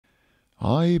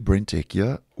Hi, BrenTech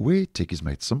here, where tech is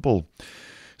made simple.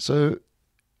 So,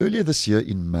 earlier this year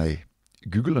in May,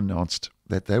 Google announced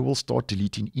that they will start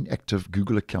deleting inactive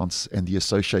Google accounts and the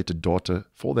associated data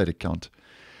for that account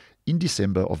in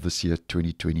December of this year,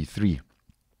 2023.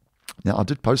 Now, I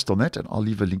did post on that, and I'll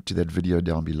leave a link to that video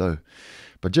down below.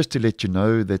 But just to let you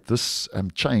know that this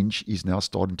change is now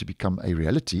starting to become a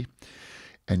reality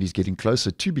and is getting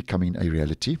closer to becoming a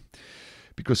reality,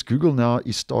 because Google now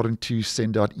is starting to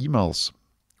send out emails,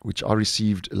 which I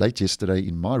received late yesterday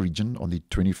in my region on the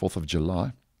 24th of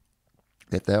July,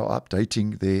 that they are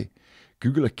updating their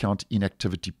Google account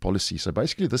inactivity policy. So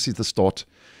basically, this is the start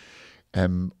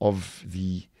of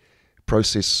the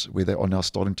process where they are now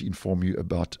starting to inform you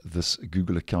about this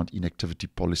Google account inactivity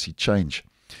policy change.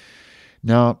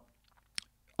 Now,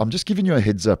 I'm just giving you a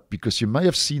heads up because you may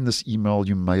have seen this email,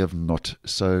 you may have not.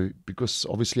 So, because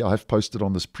obviously I have posted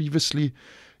on this previously,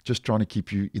 just trying to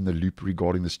keep you in the loop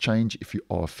regarding this change if you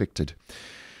are affected.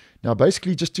 Now,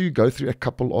 basically, just to go through a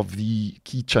couple of the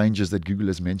key changes that Google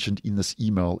has mentioned in this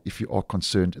email if you are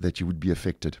concerned that you would be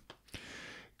affected.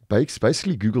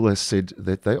 Basically, Google has said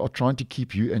that they are trying to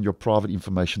keep you and your private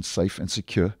information safe and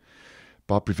secure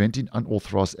by preventing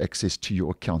unauthorized access to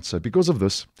your account. So because of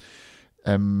this,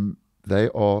 they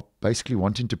are basically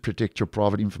wanting to protect your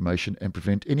private information and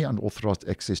prevent any unauthorized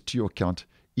access to your account,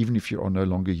 even if you are no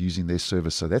longer using their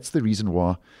service. So that's the reason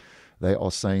why they are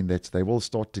saying that they will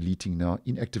start deleting now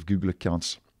inactive Google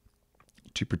accounts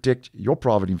to protect your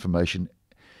private information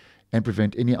and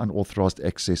prevent any unauthorized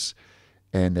access.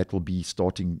 And that will be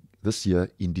starting this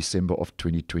year in December of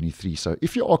 2023. So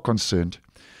if you are concerned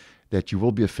that you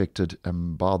will be affected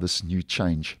by this new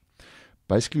change,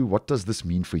 basically what does this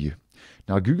mean for you?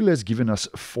 Now, Google has given us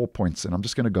 4 points, and I'm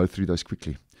just going to go through those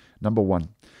quickly. Number one,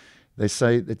 they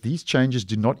say that these changes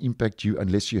do not impact you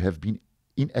unless you have been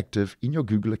inactive in your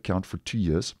Google account for 2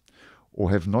 years or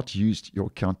have not used your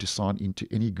account to sign into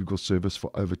any Google service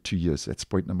for over 2 years. That's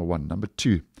point number one. Number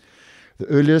two, the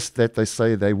earliest that they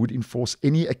say they would enforce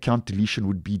any account deletion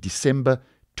would be December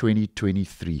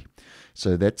 2023.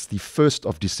 So that's the 1st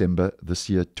of December this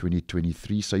year,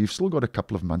 2023. So you've still got a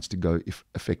couple of months to go if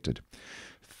affected.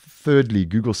 Thirdly,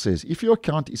 Google says if your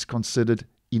account is considered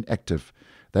inactive,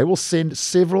 they will send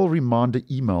several reminder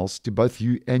emails to both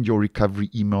you and your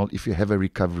recovery email if you have a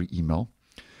recovery email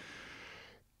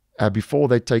before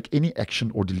they take any action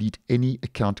or delete any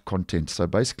account content. So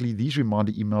basically, these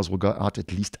reminder emails will go out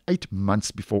at least 8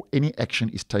 months before any action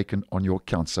is taken on your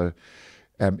account. So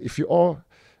if you are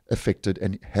affected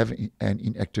and have an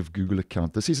inactive Google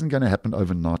account, this isn't going to happen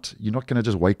overnight. You're not going to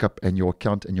just wake up and your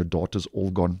account and your data's all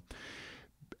gone.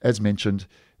 As mentioned,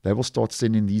 they will start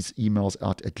sending these emails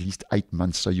out at least 8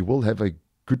 months. So you will have a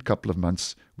good couple of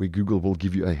months where Google will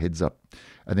give you a heads up.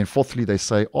 And then fourthly, they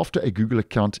say after a Google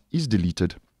account is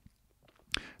deleted,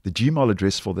 the Gmail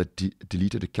address for that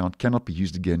deleted account cannot be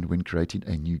used again when creating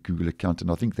a new Google account.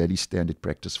 And I think that is standard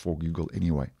practice for Google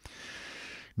anyway.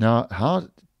 Now, how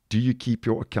do you keep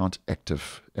your account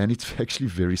active? And it's actually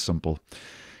very simple.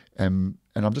 And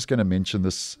I'm just going to mention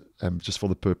this just for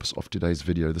the purpose of today's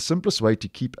video. The simplest way to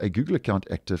keep a Google account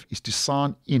active is to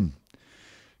sign in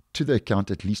to the account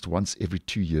at least once every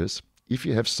 2 years. If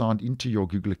you have signed into your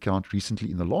Google account recently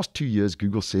in the last 2 years,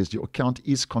 Google says your account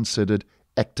is considered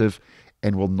active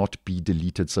and will not be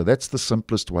deleted. So that's the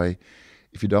simplest way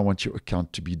if you don't want your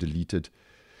account to be deleted.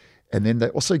 And then they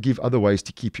also give other ways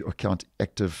to keep your account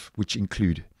active, which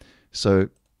include, so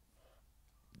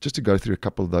just to go through a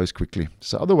couple of those quickly.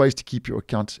 So other ways to keep your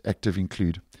account active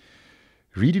include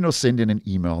reading or sending an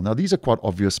email. Now, these are quite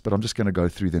obvious, but I'm just going to go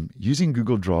through them. Using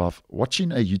Google Drive,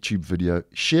 watching a YouTube video,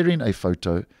 sharing a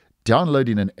photo,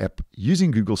 downloading an app, using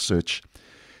Google Search,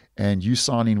 and you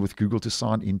sign in with Google to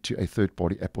sign into a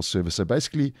third-party app or service. So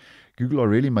basically, Google are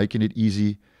really making it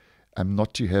easy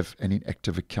not to have an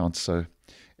inactive account. So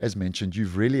as mentioned,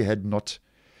 you've really not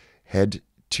had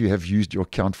to have used your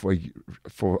account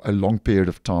for a long period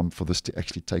of time for this to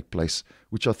actually take place,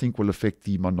 which I think will affect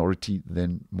the minority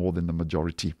more than the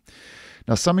majority.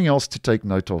 Now, something else to take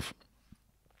note of,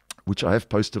 which I have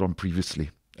posted on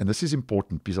previously, and this is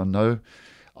important because I know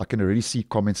I can already see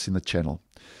comments in the channel.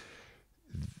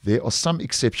 There are some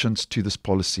exceptions to this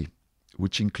policy,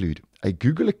 which include a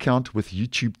Google account with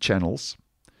YouTube channels,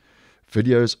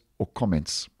 videos, or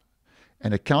comments,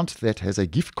 an account that has a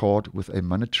gift card with a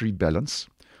monetary balance,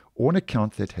 or an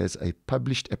account that has a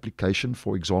published application,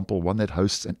 for example, one that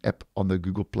hosts an app on the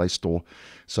Google Play Store.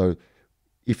 So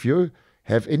if you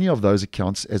have any of those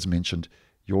accounts, as mentioned,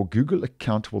 your Google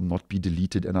account will not be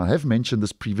deleted. And I have mentioned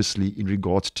this previously in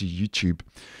regards to YouTube,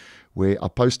 where I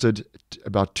posted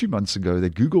about 2 months ago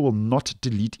that Google will not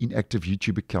delete inactive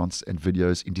YouTube accounts and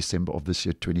videos in December of this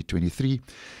year, 2023.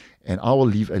 And I will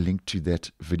leave a link to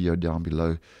that video down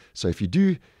below. So if you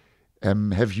do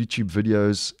have YouTube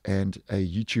videos and a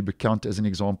YouTube account as an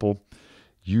example,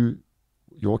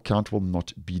 your account will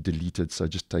not be deleted. So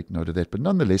just take note of that. But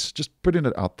nonetheless, just putting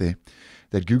it out there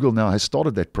that Google now has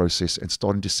started that process and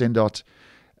starting to send out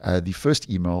the first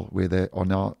email where they are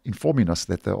now informing us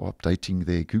that they are updating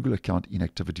their Google account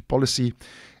inactivity policy.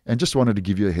 And just wanted to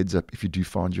give you a heads up if you do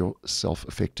find yourself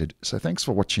affected. So thanks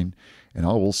for watching, and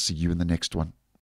I will see you in the next one.